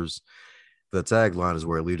 Toastmasters, the tagline is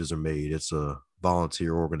where leaders are made. It's a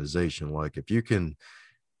volunteer organization. Like, if you can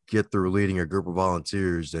get through leading a group of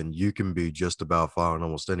volunteers, then you can be just about fine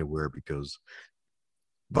almost anywhere, because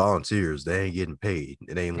volunteers, they ain't getting paid.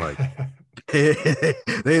 It ain't like they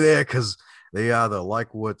there because they either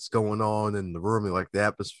like what's going on in the room, they like the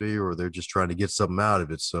atmosphere, or they're just trying to get something out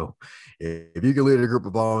of it. So if you can lead a group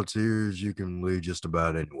of volunteers, you can lead just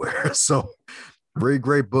about anywhere. So read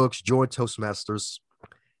great books, join Toastmasters.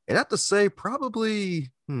 And I have to say,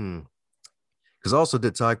 probably, because I also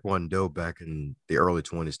did Taekwondo back in the early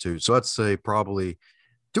 20s too. So I'd say probably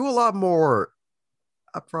do a lot more.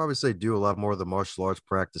 I'd probably say do a lot more of the martial arts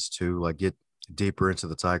practice too, like get deeper into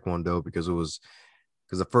the Taekwondo, because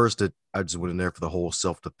at first I just went in there for the whole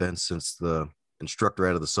self-defense, since the instructor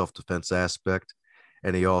added the self-defense aspect.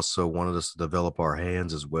 And he also wanted us to develop our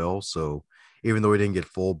hands as well. So even though we didn't get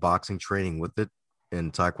full boxing training with it,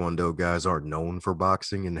 and Taekwondo guys aren't known for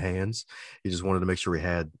boxing in hands, he just wanted to make sure we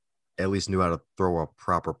at least knew how to throw a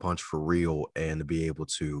proper punch for real, and to be able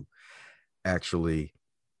to actually,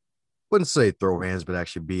 wouldn't say throw hands, but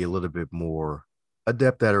actually be a little bit more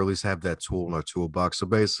adept at, or at least have that tool in our toolbox. So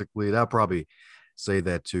basically, I'll probably say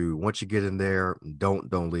that too. Once you get in there,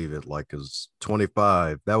 don't leave it. Like, cause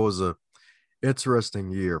 25, that was a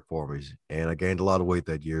interesting year for me, and I gained a lot of weight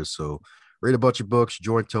that year. So read a bunch of books,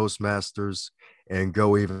 join Toastmasters, and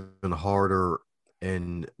go even harder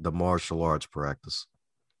in the martial arts practice.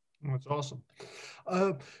 That's awesome.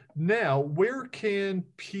 Now, where can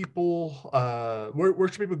people where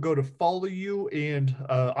should people go to follow you? And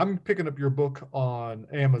I'm picking up your book on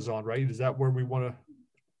Amazon, right? Is that where we want to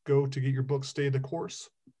go to get your book, Stay the Course?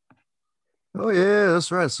 Oh yeah,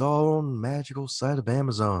 that's right. It's all on the magical site of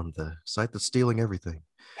Amazon, the site that's stealing everything.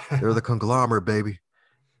 They're the conglomerate, baby.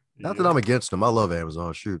 Not that I'm against them. I love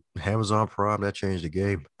Amazon. Shoot, Amazon Prime, that changed the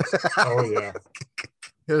game. Oh yeah.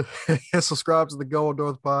 And subscribe to the Going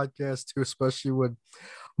North podcast too, especially when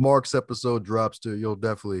Mark's episode drops too. You'll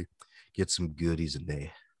definitely get some goodies in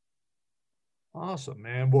there. Awesome,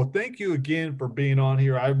 man. Well, thank you again for being on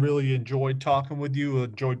here. I really enjoyed talking with you,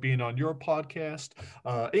 enjoyed being on your podcast,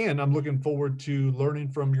 and I'm looking forward to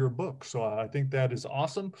learning from your book. So I think that is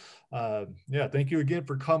awesome. Thank you again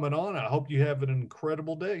for coming on. I hope you have an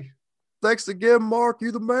incredible day. Thanks again, Mark.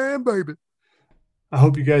 You the man, baby. I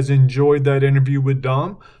hope you guys enjoyed that interview with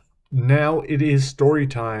Dom. Now it is story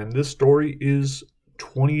time. This story is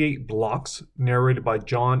 28 Blocks, narrated by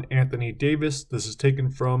John Anthony Davis. This is taken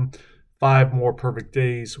from 5 More Perfect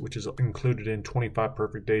Days, which is included in 25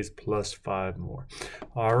 Perfect Days plus 5 more.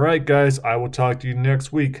 All right, guys, I will talk to you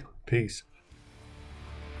next week. Peace.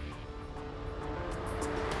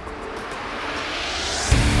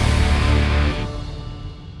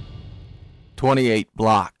 "28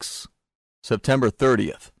 Blocks," September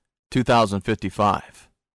 30th, 2055.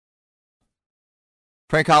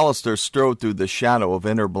 Frank Hollister strode through the shadow of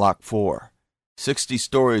Inner Block 4, 60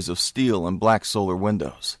 stories of steel and black solar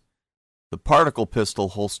windows. The particle pistol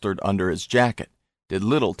holstered under his jacket did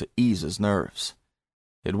little to ease his nerves.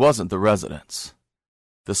 It wasn't the residence.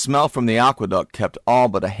 The smell from the aqueduct kept all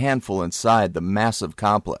but a handful inside the massive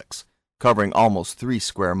complex, covering almost 3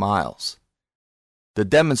 square miles. The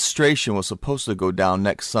demonstration was supposed to go down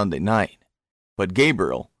next Sunday night, but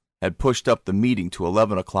Gabriel had pushed up the meeting to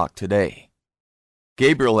 11 o'clock today.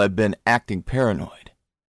 Gabriel had been acting paranoid.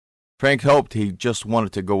 Frank hoped he just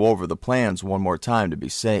wanted to go over the plans one more time to be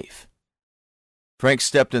safe. Frank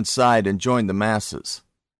stepped inside and joined the masses.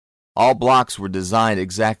 All blocks were designed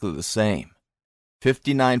exactly the same.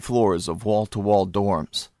 59 floors of wall-to-wall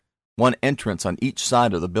dorms, one entrance on each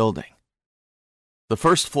side of the building. The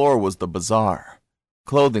first floor was the bazaar,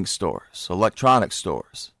 clothing stores, electronics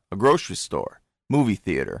stores, a grocery store, movie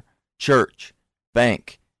theater, church,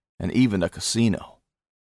 bank, and even a casino.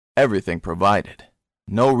 Everything provided.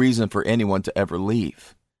 No reason for anyone to ever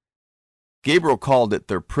leave. Gabriel called it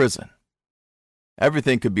their prison.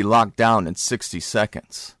 Everything could be locked down in 60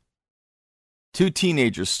 seconds. 2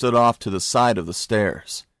 teenagers stood off to the side of the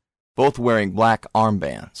stairs, both wearing black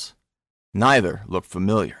armbands. Neither looked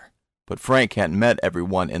familiar, but Frank hadn't met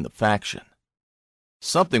everyone in the faction.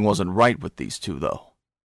 Something wasn't right with these two, though.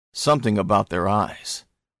 Something about their eyes.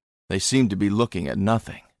 They seemed to be looking at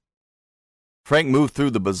nothing. Frank moved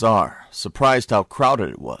through the bazaar, surprised how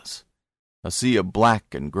crowded it was. A sea of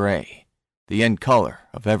black and gray, the end color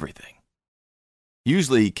of everything.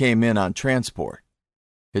 Usually he came in on transport.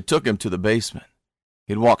 It took him to the basement.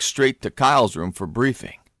 He'd walk straight to Kyle's room for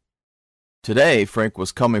briefing. Today, Frank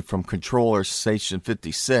was coming from Controller Station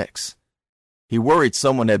 56. He worried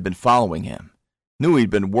someone had been following him, knew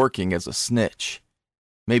he'd been working as a snitch.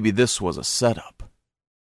 Maybe this was a setup.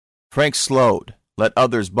 Frank slowed, let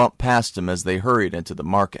others bump past him as they hurried into the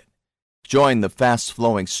market, joined the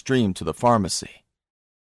fast-flowing stream to the pharmacy.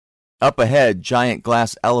 Up ahead, giant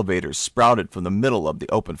glass elevators sprouted from the middle of the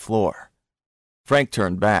open floor. Frank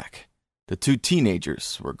turned back. The 2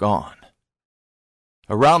 teenagers were gone.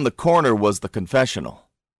 Around the corner was the confessional.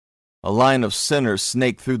 A line of sinners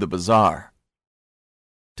snaked through the bazaar.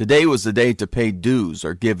 Today was the day to pay dues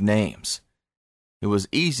or give names. It was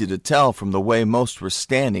easy to tell from the way most were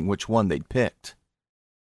standing which one they'd picked.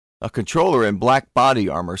 A controller in black body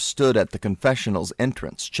armor stood at the confessional's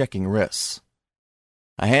entrance, checking wrists.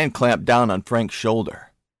 A hand clamped down on Frank's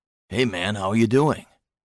shoulder. "Hey man, how are you doing?"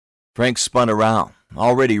 Frank spun around,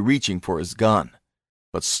 already reaching for his gun,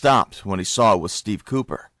 but stopped when he saw it was Steve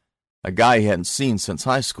Cooper, a guy he hadn't seen since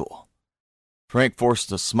high school. Frank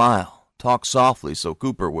forced a smile, talked softly so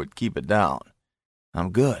Cooper would keep it down.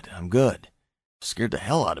 I'm good. Scared the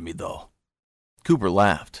hell out of me, though." Cooper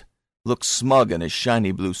laughed, looked smug in his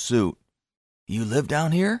shiny blue suit. "You live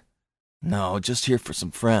down here?" "No, just here for some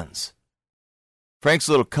friends." Frank's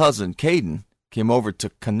little cousin, Caden, came over to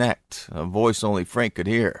connect, a voice only Frank could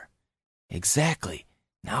hear. "Exactly.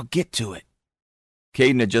 Now get to it."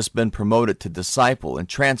 Caden had just been promoted to disciple and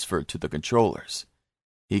transferred to the controllers.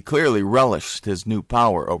 He clearly relished his new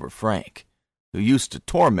power over Frank, who used to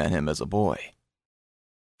torment him as a boy.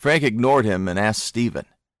 Frank ignored him and asked Stephen,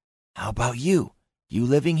 "How about you? You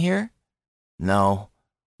living here?" "No.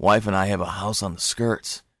 Wife and I have a house on the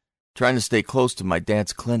skirts. Trying to stay close to my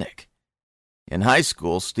dad's clinic." In high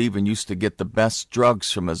school, Stephen used to get the best drugs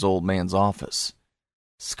from his old man's office.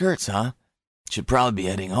 "Skirts, huh? Should probably be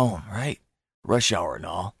heading home, right? Rush hour and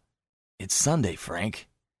all." "It's Sunday, Frank."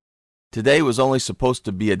 Today was only supposed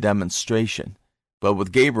to be a demonstration, but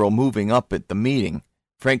with Gabriel moving up at the meeting,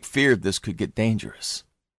 Frank feared this could get dangerous.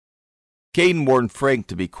 Caden warned Frank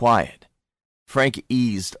to be quiet. Frank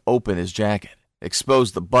eased open his jacket,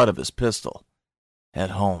 exposed the butt of his pistol.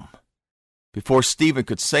 Head home. Before Stephen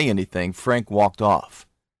could say anything, Frank walked off,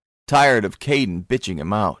 tired of Caden bitching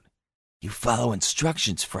him out. "You follow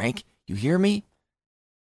instructions, Frank. You hear me?"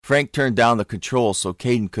 Frank turned down the controls so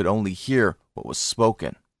Caden could only hear what was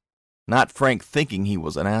spoken, not Frank thinking he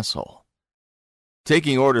was an asshole.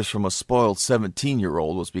 Taking orders from a spoiled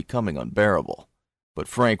 17-year-old was becoming unbearable, but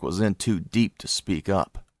Frank was in too deep to speak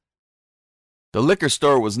up. The liquor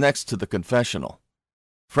store was next to the confessional.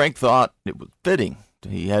 Frank thought it was fitting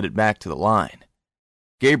he headed back to the line.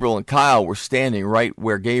 Gabriel and Kyle were standing right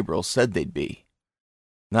where Gabriel said they'd be,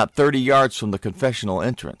 not 30 yards from the confessional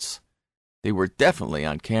entrance. They were definitely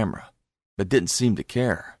on camera, but didn't seem to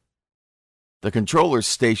care. The controller's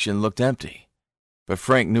station looked empty, but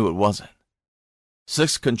Frank knew it wasn't.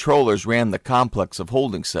 6 controllers ran the complex of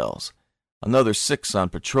holding cells, another 6 on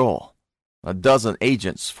patrol, a dozen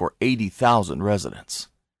agents for 80,000 residents.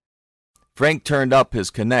 Frank turned up his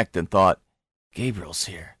Connect and thought, Gabriel's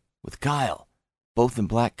here, with Kyle, both in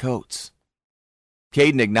black coats.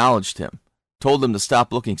 Caden acknowledged him, told him to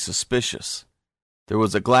stop looking suspicious. There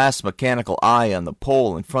was a glass mechanical eye on the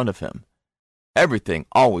pole in front of him. Everything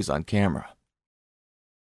always on camera.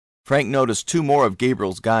 Frank noticed 2 more of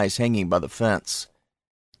Gabriel's guys hanging by the fence.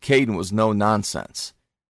 Caden was no nonsense.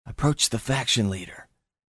 Approach the faction leader.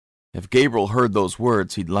 If Gabriel heard those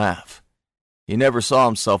words, he'd laugh. He never saw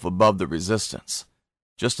himself above the resistance,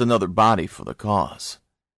 just another body for the cause.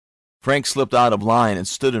 Frank slipped out of line and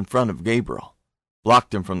stood in front of Gabriel,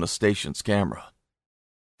 blocked him from the station's camera.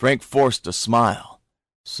 Frank forced a smile.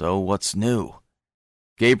 "So what's new?"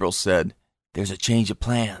 Gabriel said, "There's a change of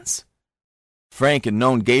plans." Frank had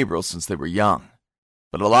known Gabriel since they were young,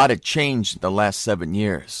 but a lot had changed in the last 7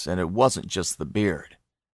 years, and it wasn't just the beard.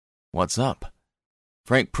 "What's up?"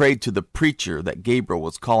 Frank prayed to the preacher that Gabriel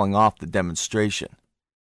was calling off the demonstration.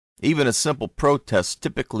 Even a simple protest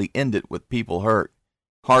typically ended with people hurt,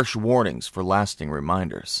 harsh warnings for lasting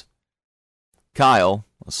reminders. Kyle,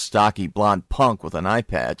 a stocky blond punk with an eye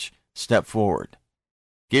patch, stepped forward.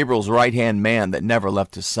 Gabriel's right-hand man that never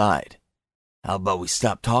left his side. "How about we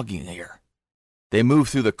stop talking here?" They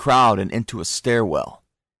moved through the crowd and into a stairwell.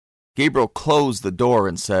 Gabriel closed the door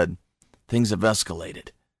and said, "Things have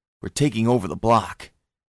escalated. We're taking over the block."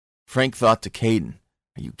 Frank thought to Caden,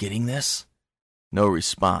 "Are you getting this?" No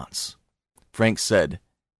response. Frank said,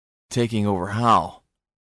 "Taking over how?"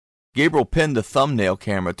 Gabriel pinned the thumbnail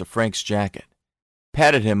camera to Frank's jacket,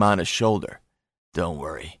 patted him on his shoulder. "Don't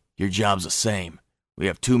worry, your job's the same. We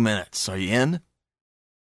have 2 minutes. Are you in?"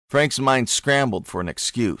 Frank's mind scrambled for an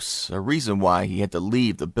excuse, a reason why he had to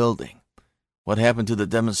leave the building. What happened to the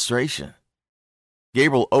demonstration?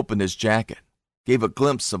 Gabriel opened his jacket, gave a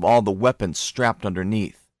glimpse of all the weapons strapped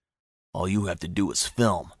underneath. "All you have to do is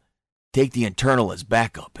film. Take the internal as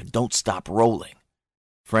backup and don't stop rolling."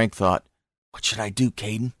 Frank thought, "What should I do,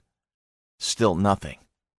 Caden?" Still nothing.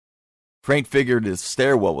 Frank figured his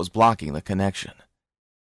stairwell was blocking the connection.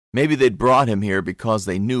 Maybe they'd brought him here because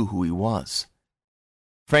they knew who he was.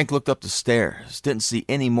 Frank looked up the stairs, didn't see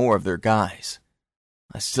any more of their guys.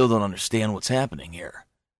 "I still don't understand what's happening here."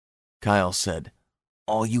 Kyle said,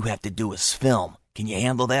 "All you have to do is film. Can you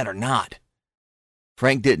handle that or not?"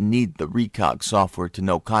 Frank didn't need the recog software to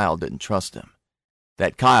know Kyle didn't trust him,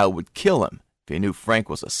 that Kyle would kill him if he knew Frank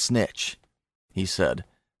was a snitch. He said,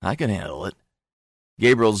 "I can handle it."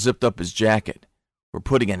 Gabriel zipped up his jacket. "We're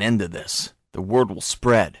putting an end to this. The word will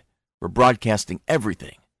spread. We're broadcasting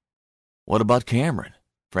everything." "What about Cameron?"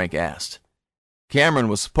 Frank asked. "Cameron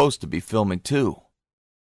was supposed to be filming too."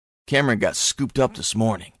 "Cameron got scooped up this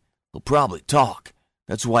morning. He'll probably talk.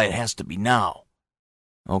 That's why it has to be now."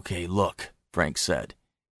 "Okay, look," Frank said.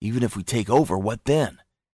 "Even if we take over, what then?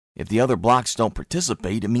 If the other blocks don't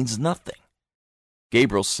participate, it means nothing."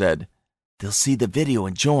 Gabriel said, "They'll see the video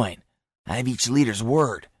and join. I have each leader's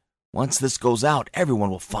word. Once this goes out, everyone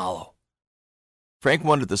will follow." Frank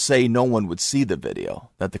wanted to say no one would see the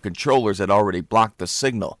video, that the controllers had already blocked the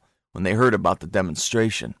signal when they heard about the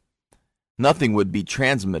demonstration. Nothing would be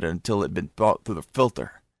transmitted until it had been brought through the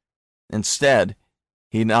filter. Instead,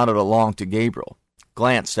 he nodded along to Gabriel,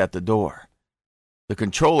 glanced at the door. The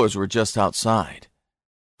controllers were just outside.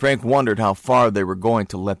 Frank wondered how far they were going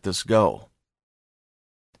to let this go.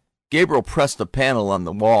 Gabriel pressed a panel on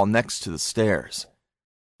the wall next to the stairs.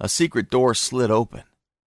 A secret door slid open.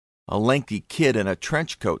 A lanky kid in a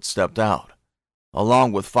trench coat stepped out,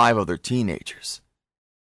 along with 5 other teenagers.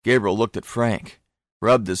 Gabriel looked at Frank,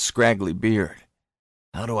 rubbed his scraggly beard.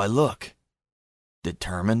 "How do I look?"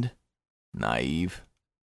 "Determined? Naive."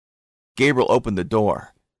 Gabriel opened the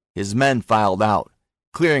door. His men filed out,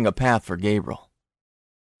 clearing a path for Gabriel.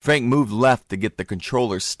 Frank moved left to get the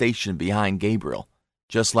controller stationed behind Gabriel,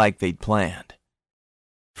 just like they'd planned.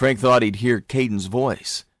 Frank thought he'd hear Caden's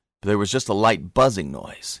voice, but there was just a light buzzing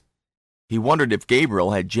noise. He wondered if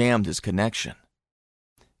Gabriel had jammed his connection.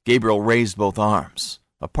 Gabriel raised both arms,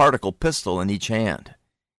 a particle pistol in each hand.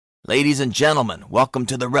 "Ladies and gentlemen, welcome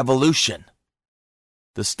to the revolution."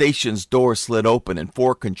 The station's door slid open and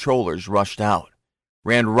 4 controllers rushed out,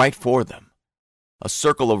 ran right for them. A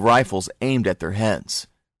circle of rifles aimed at their heads,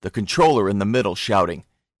 the controller in the middle shouting,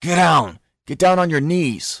 "Get down! Get down on your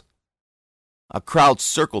knees!" A crowd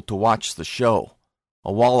circled to watch the show,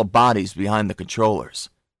 a wall of bodies behind the controllers,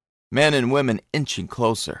 men and women inching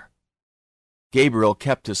closer. Gabriel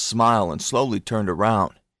kept his smile and slowly turned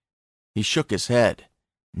around. He shook his head.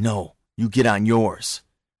 "No, you get on yours."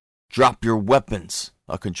 "Drop your weapons,"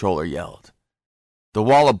 a controller yelled. The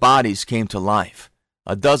wall of bodies came to life.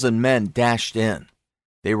 A dozen men dashed in.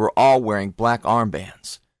 They were all wearing black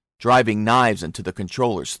armbands, driving knives into the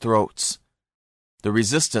controllers' throats. The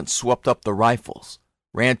resistance swept up the rifles,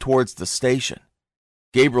 ran towards the station,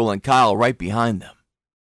 Gabriel and Kyle right behind them.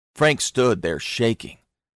 Frank stood there shaking.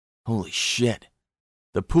 Holy shit.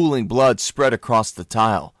 The pooling blood spread across the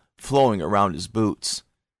tile, flowing around his boots.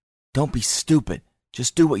 "Don't be stupid.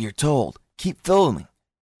 Just do what you're told. Keep filming."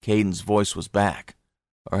 Caden's voice was back,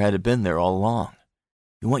 or had it been there all along?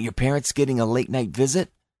 "You want your parents getting a late-night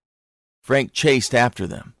visit?" Frank chased after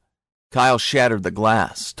them. Kyle shattered the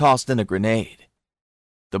glass, tossed in a grenade.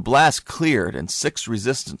 The blast cleared and 6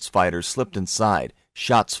 resistance fighters slipped inside,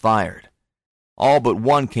 shots fired. All but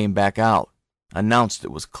one came back out, announced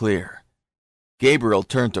it was clear. Gabriel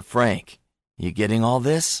turned to Frank. "You getting all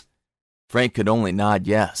this?" Frank could only nod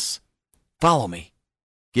yes. "Follow me."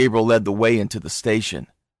 Gabriel led the way into the station,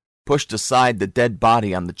 pushed aside the dead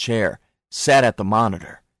body on the chair, sat at the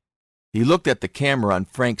monitor. He looked at the camera on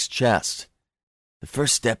Frank's chest. "The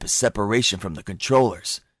first step is separation from the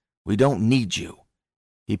controllers. We don't need you."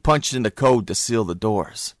 He punched in the code to seal the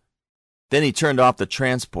doors. Then he turned off the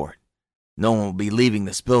transport. "No one will be leaving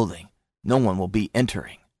this building. No one will be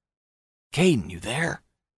entering." "Kayden, you there?"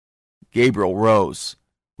 Gabriel rose.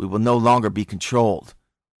 "We will no longer be controlled.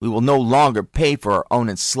 We will no longer pay for our own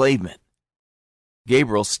enslavement."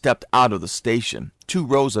 Gabriel stepped out of the station, 2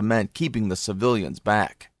 rows of men keeping the civilians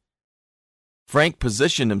back. Frank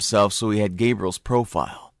positioned himself so he had Gabriel's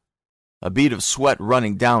profile, a bead of sweat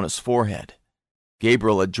running down his forehead.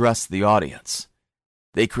 Gabriel addressed the audience.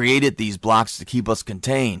 "They created these blocks to keep us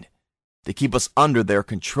contained, to keep us under their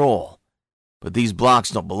control. But these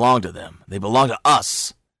blocks don't belong to them. They belong to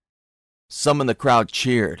us." Some in the crowd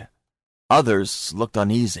cheered. Others looked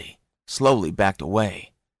uneasy, slowly backed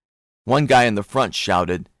away. One guy in the front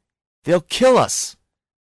shouted, "They'll kill us!"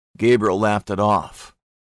 Gabriel laughed it off.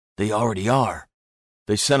 "They already are.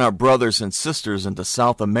 They sent our brothers and sisters into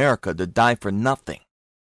South America to die for nothing."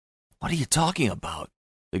 "What are you talking about?"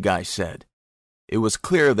 the guy said. It was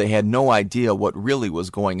clear they had no idea what really was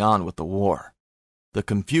going on with the war. The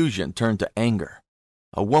confusion turned to anger.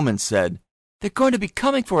 A woman said, "They're going to be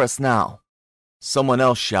coming for us now." Someone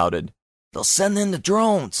else shouted, "They'll send in the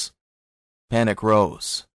drones." Panic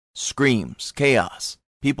rose. Screams, chaos,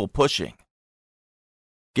 people pushing.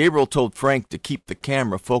 Gabriel told Frank to keep the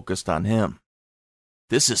camera focused on him.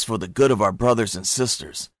 "This is for the good of our brothers and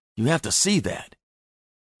sisters. You have to see that."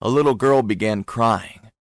 A little girl began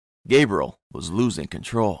crying. Gabriel was losing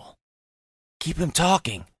control. "Keep him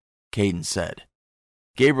talking," Kayden said.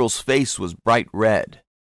 Gabriel's face was bright red.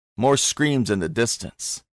 More screams in the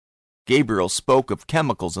distance. Gabriel spoke of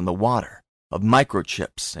chemicals in the water, of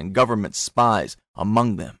microchips and government spies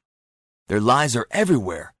among them. "Their lies are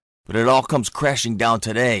everywhere, but it all comes crashing down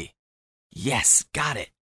today." "Yes, got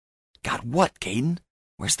it." "Got what, Kayden?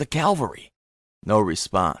 Where's the cavalry?" No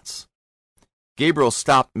response. Gabriel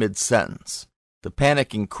stopped mid-sentence. The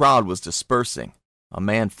panicking crowd was dispersing. A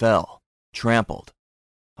man fell, trampled.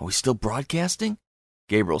 "Are we still broadcasting?"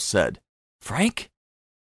 Gabriel said. "Frank?"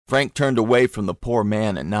 Frank turned away from the poor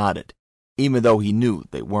man and nodded, even though he knew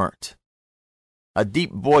they weren't. A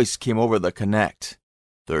deep voice came over the connect.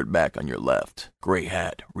 "Third back on your left, gray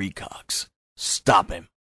hat, recox. Stop him."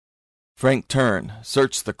 Frank turned,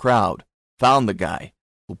 searched the crowd, found the guy,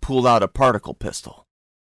 who pulled out a particle pistol.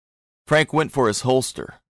 Frank went for his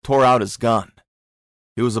holster, tore out his gun.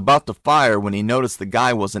 He was about to fire when he noticed the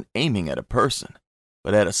guy wasn't aiming at a person,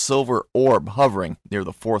 but at a silver orb hovering near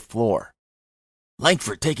the 4th floor.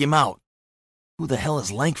 "Langford, take him out." Who the hell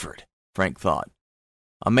is Langford? Frank thought.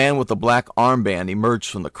 A man with a black armband emerged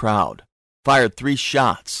from the crowd, fired 3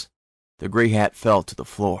 shots. The gray hat fell to the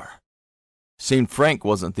floor. Seemed Frank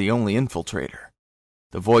wasn't the only infiltrator.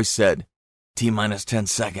 The voice said, "T-minus 10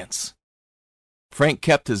 seconds. Frank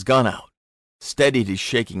kept his gun out, steadied his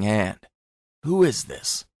shaking hand. "Who is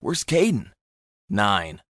this? Where's Kayden?"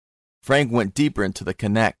 9. Frank went deeper into the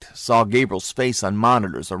connect, saw Gabriel's face on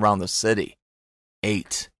monitors around the city.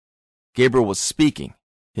 8. Gabriel was speaking,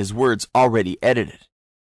 his words already edited.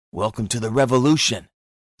 "Welcome to the revolution."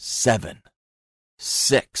 7.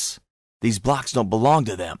 6. These blocks don't belong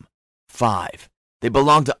to them. 5. They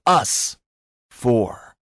belong to us.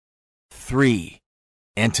 4. 3.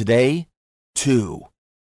 And today, 2.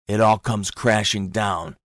 It all comes crashing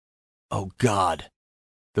down. Oh, God.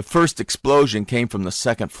 The first explosion came from the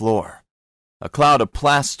 2nd floor. A cloud of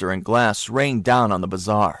plaster and glass rained down on the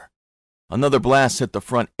bazaar. Another blast hit the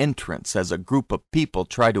front entrance as a group of people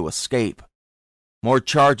tried to escape. More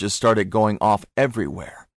charges started going off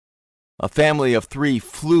everywhere. A family of 3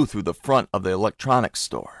 flew through the front of the electronics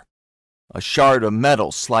store. A shard of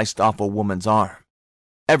metal sliced off a woman's arm.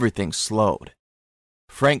 Everything slowed.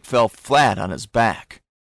 Frank fell flat on his back,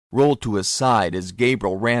 rolled to his side as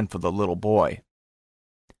Gabriel ran for the little boy.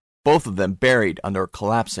 Both of them buried under a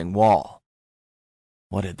collapsing wall.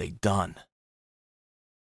 What had they done?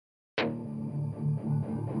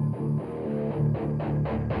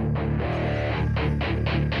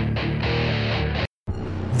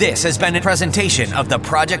 This has been a presentation of the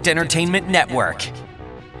Project Entertainment Network.